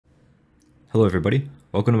Hello everybody,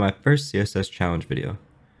 welcome to my first CSS challenge video.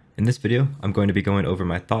 In this video, I'm going to be going over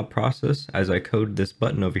my thought process as I code this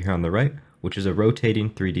button over here on the right, which is a rotating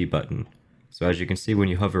 3D button. So as you can see, when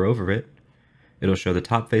you hover over it, it'll show the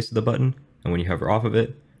top face of the button, and when you hover off of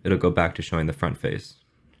it, it'll go back to showing the front face.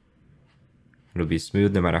 It'll be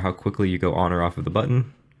smooth no matter how quickly you go on or off of the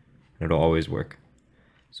button, and it'll always work.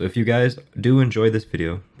 So if you guys do enjoy this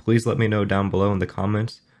video, please let me know down below in the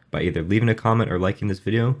comments by either leaving a comment or liking this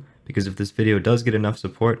video, because if this video does get enough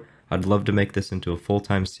support, I'd love to make this into a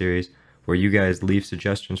full-time series where you guys leave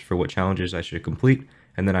suggestions for what challenges I should complete,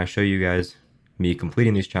 and then I show you guys me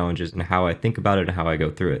completing these challenges and how I think about it and how I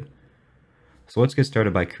go through it. So let's get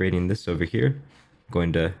started by creating this over here.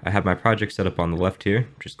 I have my project set up on the left here.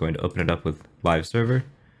 I'm just going to open it up with live server.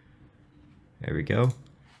 There we go.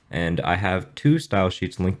 And I have two style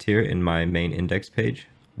sheets linked here in my main index page.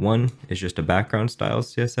 One is just a background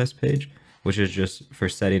styles CSS page, which is just for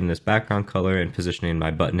setting this background color and positioning my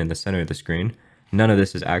button in the center of the screen. None of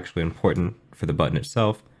this is actually important for the button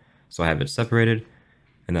itself, so I have it separated.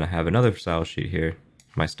 And then I have another style sheet here,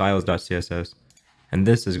 my styles.css, and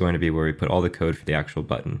this is going to be where we put all the code for the actual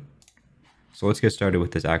button. So let's get started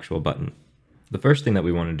with this actual button. The first thing that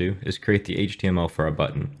we want to do is create the HTML for our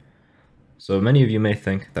button. So many of you may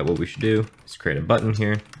think that what we should do is create a button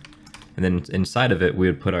here, and then inside of it we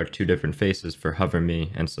would put our two different faces for hover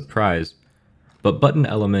me and surprise. But button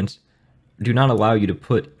elements do not allow you to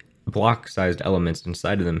put block-sized elements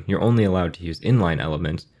inside of them. You're only allowed to use inline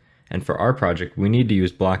elements, and for our project we need to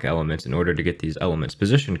use block elements in order to get these elements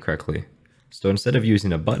positioned correctly. So instead of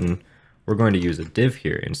using a button, we're going to use a div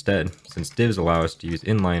here instead, since divs allow us to use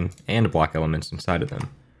inline and block elements inside of them.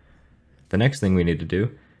 The next thing we need to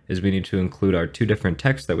do is we need to include our two different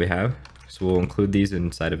texts that we have, so we'll include these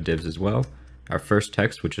inside of divs as well. Our first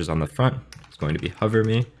text, which is on the front, is going to be hover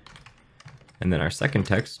me, and then our second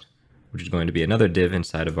text, which is going to be another div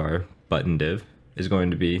inside of our button div, is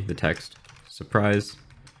going to be the text surprise.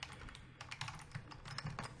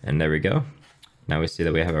 And there we go. Now we see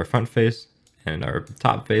that we have our front face and our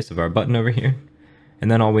top face of our button over here.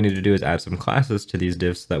 And then all we need to do is add some classes to these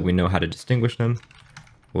divs so that we know how to distinguish them.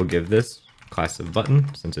 We'll give this class of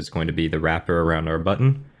button, since it's going to be the wrapper around our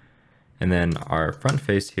button. And then our front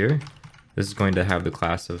face here, this is going to have the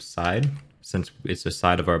class of side, since it's the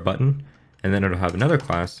side of our button. And then it'll have another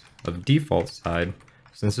class of default side,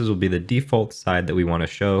 since this will be the default side that we want to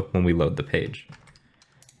show when we load the page.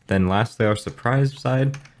 Then lastly, our surprise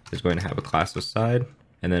side is going to have a class of side,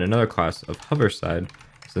 and then another class of hover side,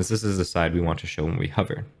 since this is the side we want to show when we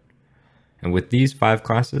hover. And with these 5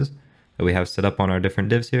 classes that we have set up on our different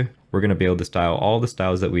divs here, we're going to be able to style all the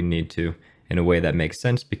styles that we need to in a way that makes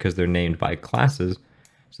sense because they're named by classes.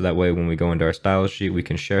 So that way when we go into our styles sheet, we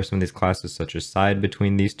can share some of these classes such as side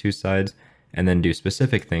between these two sides, and then do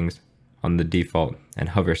specific things on the default and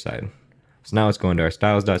hover side. So now let's go into our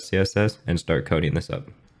styles.css and start coding this up.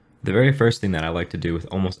 The very first thing that I like to do with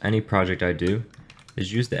almost any project I do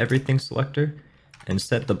is use the everything selector and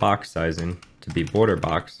set the box sizing to be border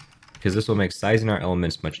box, because this will make sizing our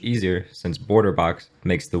elements much easier, since border box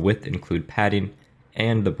makes the width include padding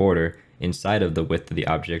and the border inside of the width of the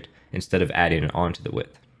object instead of adding it onto the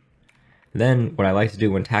width. Then what I like to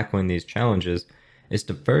do when tackling these challenges is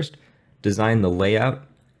to first design the layout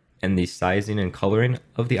and the sizing and coloring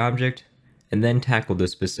of the object, and then tackle the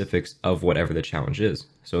specifics of whatever the challenge is.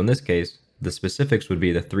 So in this case, the specifics would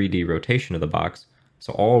be the 3D rotation of the box.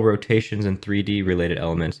 So all rotations and 3D related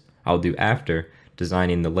elements I'll do after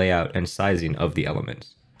designing the layout and sizing of the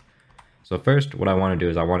elements. So first, what I want to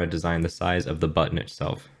do is I want to design the size of the button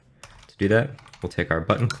itself. To do that, we'll take our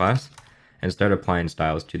button class and start applying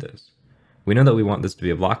styles to this. We know that we want this to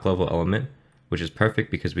be a block level element, which is perfect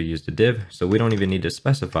because we used a div, so we don't even need to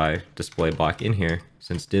specify display block in here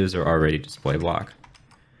since divs are already display block.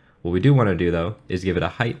 What we do want to do though is give it a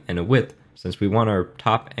height and a width, since we want our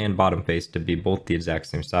top and bottom face to be both the exact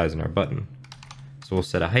same size in our button. So we'll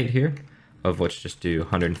set a height here of let's just do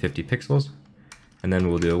 150 pixels, and then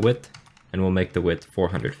we'll do a width, and we'll make the width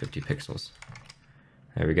 450 pixels.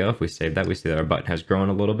 There we go. If we save that, we see that our button has grown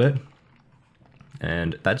a little bit,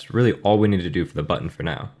 and that's really all we need to do for the button for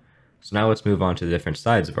now. So now let's move on to the different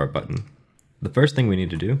sides of our button. The first thing we need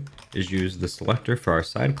to do is use the selector for our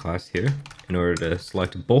side class here in order to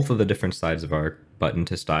select both of the different sides of our button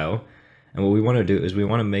to style. And what we want to do is we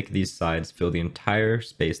want to make these sides fill the entire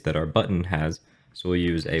space that our button has. So we'll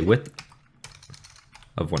use a width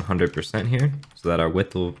of 100% here, so that our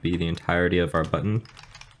width will be the entirety of our button,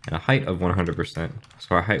 and a height of 100%,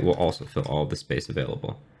 so our height will also fill all the space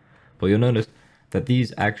available. But you'll notice that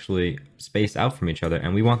these actually space out from each other,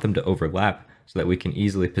 and we want them to overlap so that we can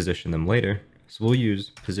easily position them later. So we'll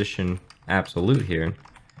use position absolute here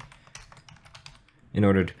in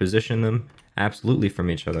order to position them absolutely from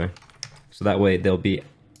each other. So that way they'll be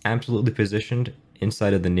absolutely positioned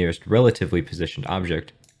inside of the nearest relatively positioned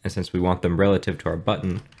object. And since we want them relative to our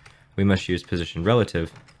button, we must use position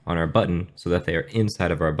relative on our button so that they are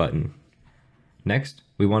inside of our button. Next,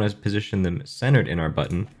 we want to position them centered in our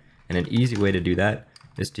button, and an easy way to do that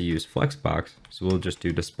is to use flexbox. So we'll just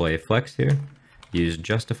do display flex here, use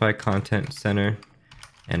justify content center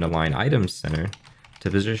and align items center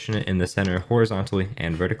to position it in the center horizontally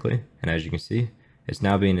and vertically. And as you can see, it's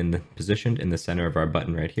now being positioned in the center of our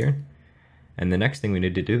button right here. And the next thing we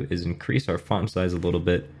need to do is increase our font size a little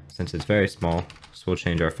bit since it's very small. So we'll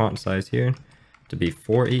change our font size here to be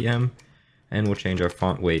 4 EM, and we'll change our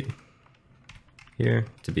font weight here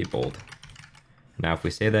to be bold. Now if we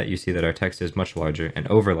say that, you see that our text is much larger and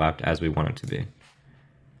overlapped as we want it to be.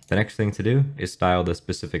 The next thing to do is style the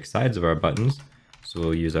specific sides of our buttons. So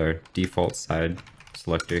we'll use our default side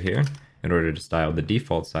selector here in order to style the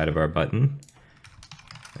default side of our button.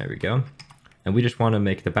 There we go. And we just want to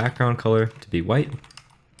make the background color to be white.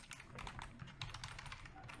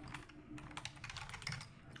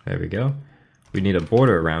 There we go. We need a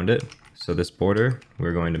border around it. So this border,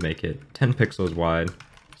 we're going to make it 10 pixels wide.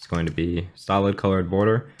 It's going to be solid colored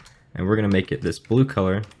border. And we're going to make it this blue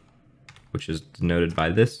color, which is denoted by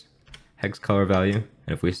this hex color value.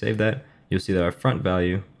 And if we save that, you'll see that our front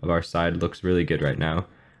value of our side looks really good right now.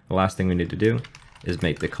 The last thing we need to do is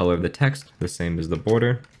make the color of the text the same as the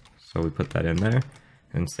border. So we put that in there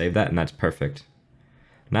and save that, and that's perfect.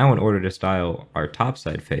 Now in order to style our top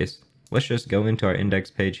side face, let's just go into our index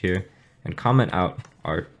page here and comment out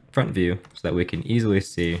our front view so that we can easily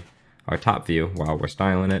see our top view while we're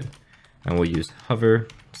styling it. And we'll use hover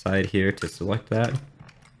side here to select that.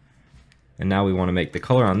 And now we want to make the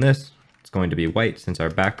color on this, it's going to be white since our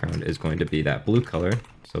background is going to be that blue color.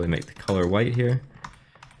 So we make the color white here.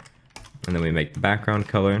 And then we make the background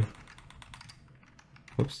color.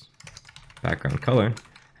 Whoops. Background color.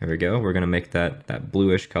 There we go. We're going to make that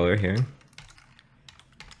bluish color here.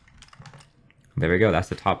 There we go. That's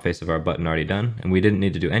the top face of our button already done. And we didn't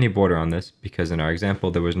need to do any border on this because in our example,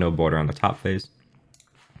 there was no border on the top face.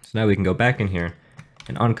 So now we can go back in here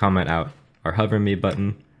and uncomment out our hover me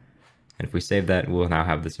button. And if we save that, we'll now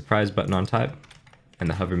have the surprise button on top and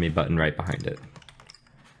the hover me button right behind it.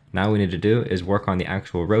 Now what we need to do is work on the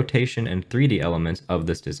actual rotation and 3D elements of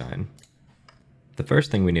this design. The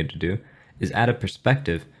first thing we need to do is add a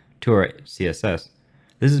perspective to our CSS.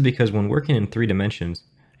 This is because when working in 3 dimensions,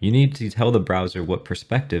 you need to tell the browser what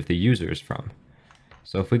perspective the user is from.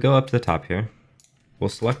 So if we go up to the top here, we'll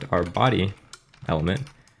select our body element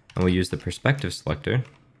and we'll use the perspective selector,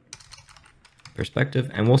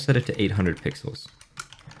 and we'll set it to 800 pixels.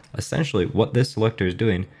 Essentially what this selector is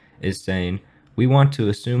doing is saying we want to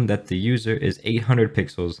assume that the user is 800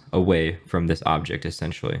 pixels away from this object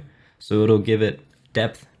essentially. So it'll give it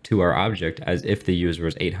depth to our object as if the user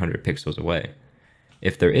was 800 pixels away.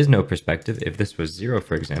 If there is no perspective, if this was 0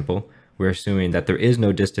 for example, we're assuming that there is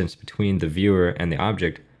no distance between the viewer and the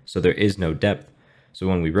object, so there is no depth. So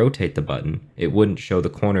when we rotate the button, it wouldn't show the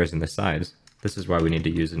corners and the sides. This is why we need to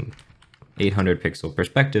use an 800 pixel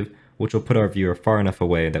perspective, which will put our viewer far enough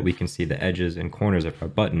away that we can see the edges and corners of our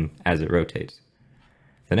button as it rotates.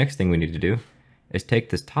 The next thing we need to do is take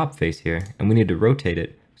this top face here and we need to rotate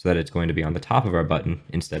it so that it's going to be on the top of our button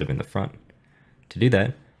instead of in the front. To do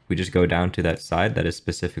that, we just go down to that side that is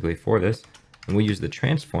specifically for this, and we use the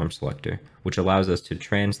transform selector, which allows us to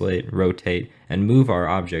translate, rotate, and move our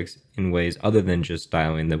objects in ways other than just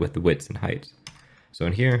styling them with the widths and heights. So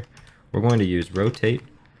in here, we're going to use rotate,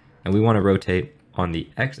 and we want to rotate on the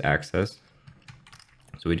x-axis.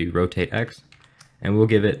 So we do rotate x, and we'll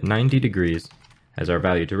give it 90 degrees as our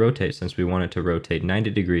value to rotate since we want it to rotate 90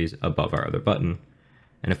 degrees above our other button.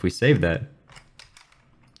 And if we save that,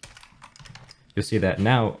 you'll see that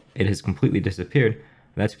now it has completely disappeared.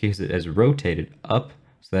 That's because it has rotated up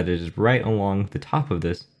so that it is right along the top of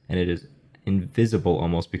this and it is invisible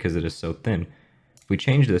almost because it is so thin. If we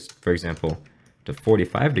change this, for example, to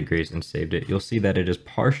 45 degrees and saved it, you'll see that it is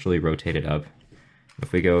partially rotated up.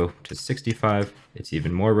 If we go to 65, it's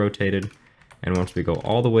even more rotated. And once we go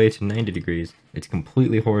all the way to 90 degrees, it's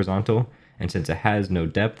completely horizontal. And since it has no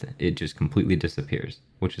depth, it just completely disappears,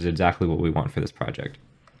 which is exactly what we want for this project.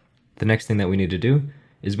 The next thing that we need to do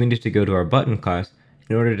is we need to go to our button class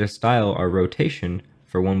in order to style our rotation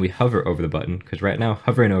for when we hover over the button, because right now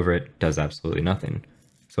hovering over it does absolutely nothing.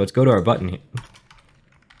 So let's go to our button here.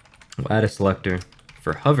 We'll add a selector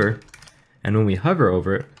for hover, and when we hover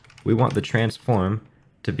over it, we want the transform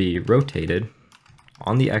to be rotated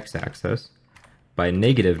on the x-axis by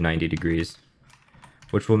 -90 degrees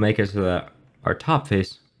which will make it so that our top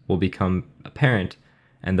face will become apparent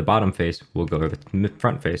and the bottom face will go, the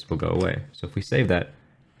front face will go away. So if we save that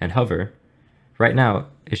and hover, right now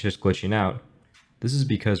it's just glitching out. This is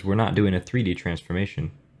because we're not doing a 3D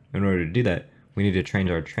transformation. In order to do that, we need to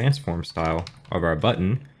change our transform style of our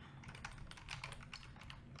button,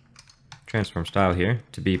 transform style here,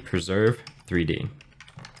 to be preserve 3D.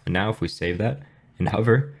 And now if we save that and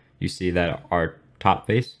hover, you see that our top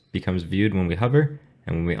face becomes viewed when we hover,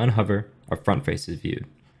 and when we unhover, our front face is viewed.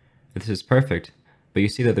 This is perfect, but you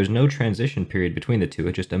see that there's no transition period between the two,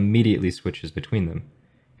 it just immediately switches between them.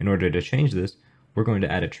 In order to change this, we're going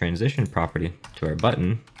to add a transition property to our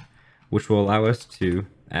button, which will allow us to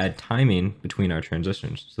add timing between our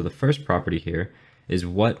transitions. So the first property here is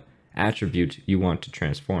what attribute you want to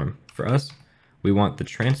transform. For us, we want the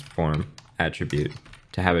transform attribute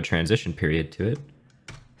to have a transition period to it.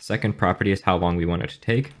 Second property is how long we want it to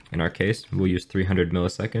take. In our case, we'll use 300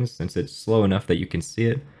 milliseconds since it's slow enough that you can see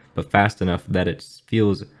it, but fast enough that it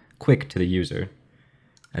feels quick to the user.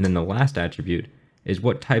 And then the last attribute is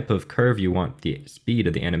what type of curve you want the speed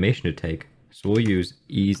of the animation to take. So we'll use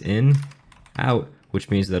ease in, out, which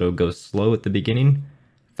means that it'll go slow at the beginning,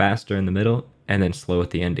 faster in the middle, and then slow at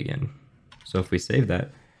the end again. So if we save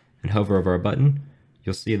that and hover over our button,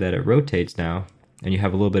 you'll see that it rotates now, and you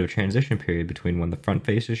have a little bit of transition period between when the front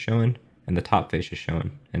face is shown and the top face is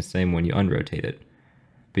shown, and same when you unrotate it.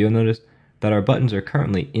 But you'll notice that our buttons are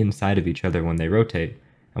currently inside of each other when they rotate,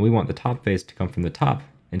 and we want the top face to come from the top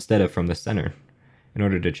instead of from the center. In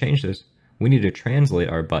order to change this, we need to translate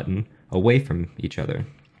our button away from each other.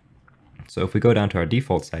 So if we go down to our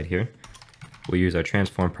default side here, we'll use our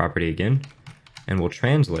transform property again, and we'll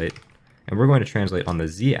translate, and we're going to translate on the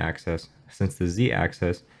z-axis, since the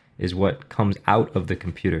z-axis is what comes out of the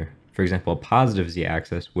computer. For example, a positive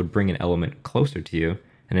z-axis would bring an element closer to you,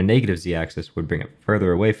 and a negative z-axis would bring it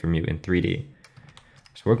further away from you in 3D.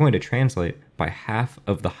 So we're going to translate by half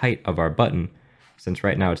of the height of our button, since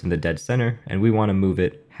right now it's in the dead center, and we want to move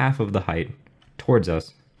it half of the height towards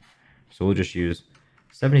us. So we'll just use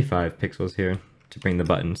 75 pixels here to bring the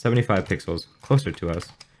button 75 pixels closer to us.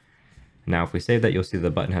 Now if we save that, you'll see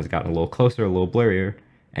the button has gotten a little closer, a little blurrier,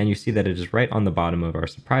 and you see that it is right on the bottom of our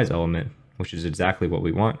surprise element, which is exactly what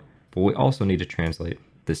we want, but we also need to translate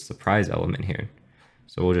this surprise element here.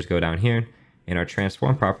 So we'll just go down here, in our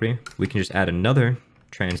transform property, we can just add another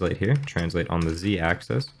translate here, translate on the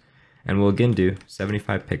z-axis, and we'll again do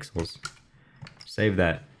 75 pixels. Save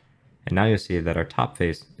that, and now you'll see that our top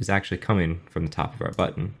face is actually coming from the top of our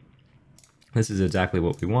button. This is exactly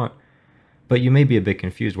what we want, but you may be a bit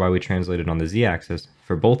confused why we translated on the z-axis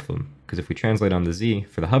for both of them, because if we translate on the z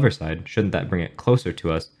for the hover side, shouldn't that bring it closer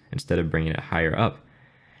to us instead of bringing it higher up?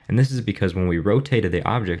 And this is because when we rotated the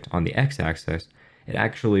object on the x-axis, it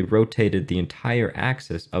actually rotated the entire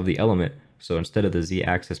axis of the element, so instead of the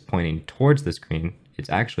z-axis pointing towards the screen, it's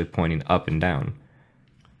actually pointing up and down.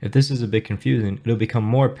 If this is a bit confusing, it'll become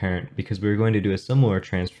more apparent because we're going to do a similar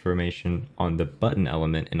transformation on the button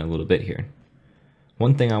element in a little bit here.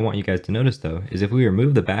 One thing I want you guys to notice though, is if we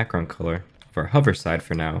remove the background color of our hover side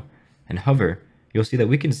for now, and hover, you'll see that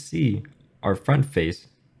we can see our front face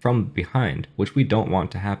from behind, which we don't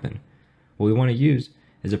want to happen. What we want to use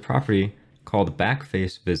is a property called back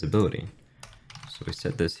face visibility. So we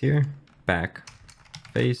set this here, back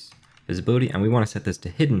face visibility, and we want to set this to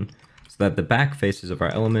hidden so that the back faces of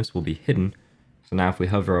our elements will be hidden. So now if we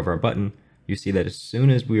hover over our button, you see that as soon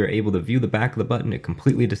as we are able to view the back of the button, it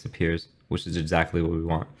completely disappears, which is exactly what we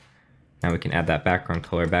want. Now we can add that background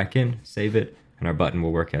color back in, save it, and our button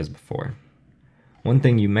will work as before. One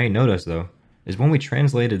thing you may notice though, is when we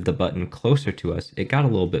translated the button closer to us, it got a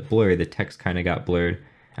little bit blurry, the text kind of got blurred,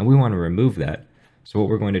 and we want to remove that. So what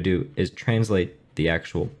we're going to do is translate the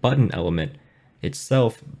actual button element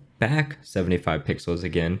itself back 75 pixels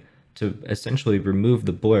again to essentially remove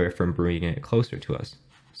the blur from bringing it closer to us.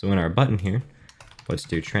 So in our button here, let's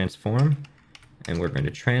do transform, and we're going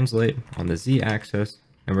to translate on the z-axis,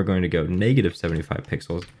 and we're going to go negative 75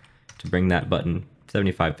 pixels to bring that button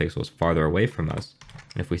 75 pixels farther away from us.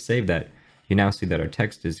 And if we save that, you now see that our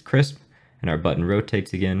text is crisp and our button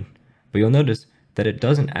rotates again, but you'll notice that it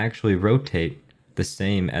doesn't actually rotate the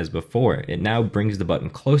same as before. It now brings the button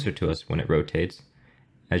closer to us when it rotates.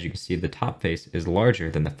 As you can see, the top face is larger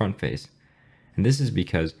than the front face. And this is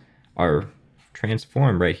because our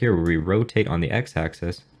transform right here, where we rotate on the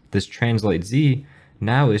x-axis, this translate z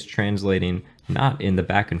now is translating not in the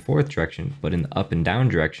back and forth direction, but in the up and down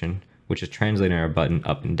direction, which is translating our button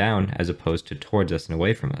up and down as opposed to towards us and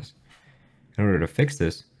away from us. In order to fix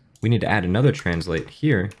this, we need to add another translate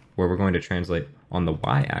here, where we're going to translate on the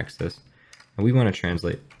y-axis. And and we want to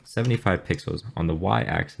translate 75 pixels on the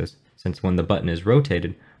y-axis, since when the button is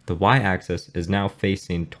rotated, the y-axis is now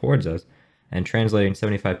facing towards us, and translating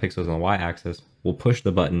 75 pixels on the y-axis will push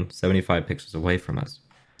the button 75 pixels away from us.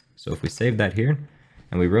 So if we save that here,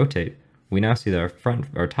 and we rotate, we now see that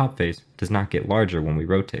our top face does not get larger when we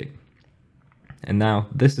rotate. And now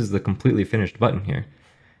this is the completely finished button here.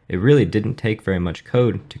 It really didn't take very much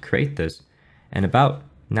code to create this, and about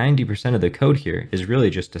 90% of the code here is really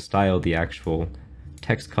just to style the actual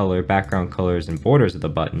text color, background colors, and borders of the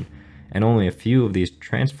button, and only a few of these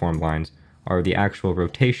transform lines are the actual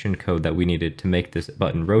rotation code that we needed to make this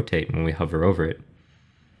button rotate when we hover over it.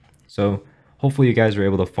 So hopefully you guys are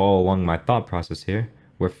able to follow along my thought process here,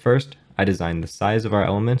 where first I designed the size of our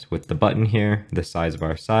elements with the button here, the size of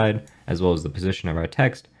our side, as well as the position of our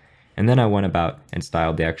text, and then I went about and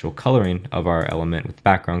styled the actual coloring of our element with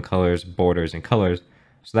background colors, borders, and colors,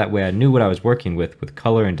 so that way I knew what I was working with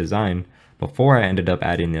color and design before I ended up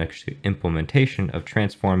adding the actual implementation of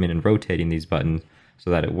transforming and rotating these buttons so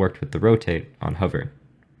that it worked with the rotate on hover.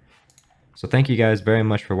 So thank you guys very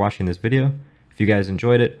much for watching this video. If you guys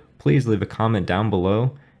enjoyed it, please leave a comment down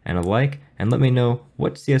below and a like, and let me know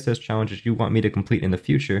what CSS challenges you want me to complete in the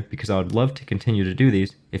future, because I would love to continue to do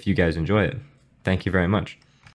these if you guys enjoy it. Thank you very much.